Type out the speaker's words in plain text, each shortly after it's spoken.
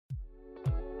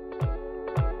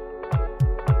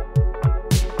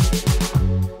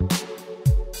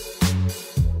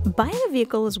Buying a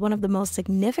vehicle is one of the most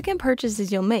significant purchases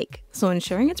you'll make, so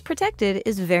ensuring it's protected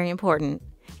is very important.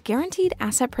 Guaranteed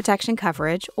Asset Protection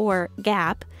Coverage, or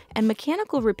GAP, and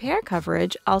mechanical repair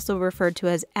coverage, also referred to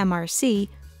as MRC,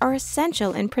 are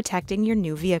essential in protecting your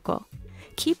new vehicle.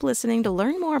 Keep listening to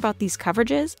learn more about these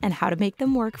coverages and how to make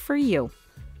them work for you.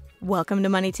 Welcome to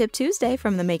Money Tip Tuesday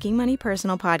from the Making Money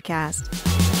Personal podcast.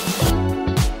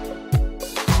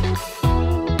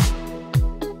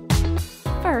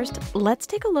 First, let's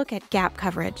take a look at GAP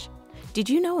coverage. Did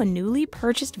you know a newly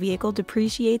purchased vehicle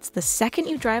depreciates the second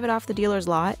you drive it off the dealer's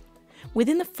lot?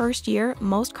 Within the first year,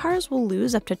 most cars will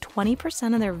lose up to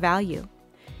 20% of their value.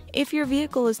 If your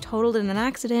vehicle is totaled in an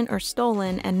accident or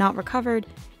stolen and not recovered,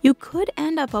 you could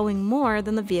end up owing more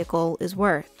than the vehicle is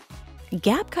worth.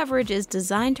 GAP coverage is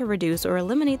designed to reduce or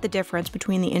eliminate the difference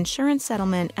between the insurance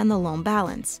settlement and the loan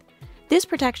balance. This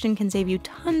protection can save you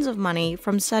tons of money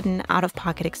from sudden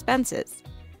out-of-pocket expenses.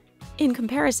 In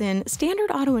comparison,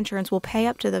 standard auto insurance will pay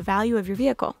up to the value of your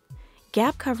vehicle.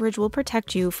 GAP coverage will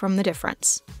protect you from the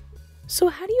difference. So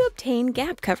how do you obtain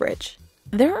GAP coverage?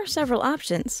 There are several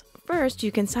options. First,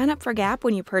 you can sign up for GAP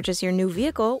when you purchase your new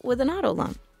vehicle with an auto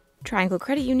loan. Triangle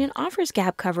Credit Union offers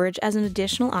GAP coverage as an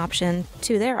additional option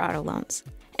to their auto loans.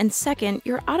 And second,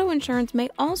 your auto insurance may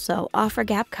also offer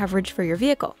GAP coverage for your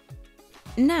vehicle.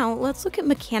 Now, let's look at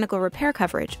mechanical repair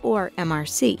coverage, or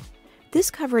MRC. This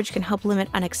coverage can help limit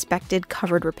unexpected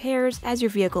covered repairs as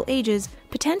your vehicle ages,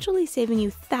 potentially saving you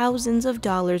thousands of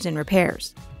dollars in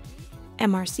repairs.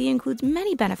 MRC includes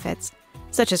many benefits,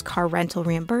 such as car rental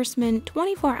reimbursement,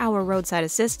 24-hour roadside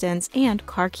assistance, and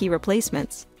car key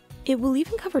replacements. It will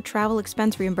even cover travel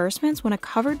expense reimbursements when a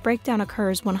covered breakdown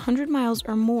occurs 100 miles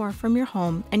or more from your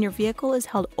home and your vehicle is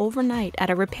held overnight at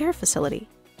a repair facility.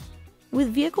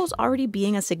 With vehicles already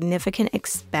being a significant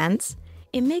expense,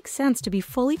 it makes sense to be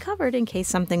fully covered in case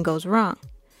something goes wrong.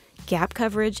 GAP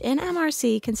coverage and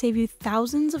MRC can save you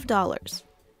thousands of dollars.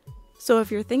 So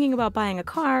if you're thinking about buying a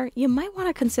car, you might want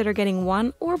to consider getting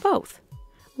one or both.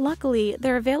 Luckily,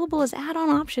 they're available as add-on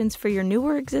options for your new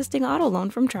or existing auto loan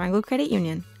from Triangle Credit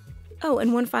Union. Oh,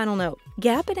 and one final note.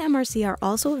 GAP and MRC are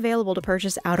also available to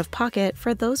purchase out of pocket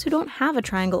for those who don't have a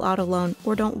Triangle auto loan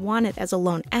or don't want it as a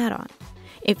loan add-on.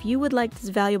 If you would like this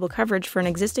valuable coverage for an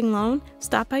existing loan,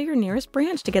 stop by your nearest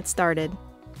branch to get started.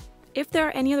 If there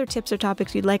are any other tips or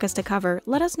topics you'd like us to cover,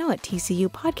 let us know at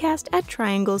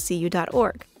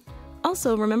tcupodcast@trianglecu.org.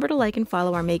 Also, remember to like and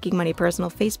follow our Making Money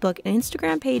Personal Facebook and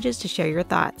Instagram pages to share your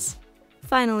thoughts.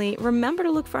 Finally, remember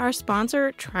to look for our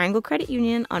sponsor, Triangle Credit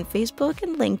Union, on Facebook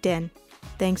and LinkedIn.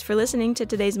 Thanks for listening to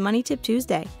today's Money Tip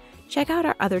Tuesday. Check out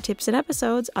our other tips and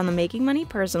episodes on the Making Money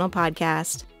Personal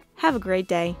podcast. Have a great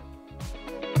day.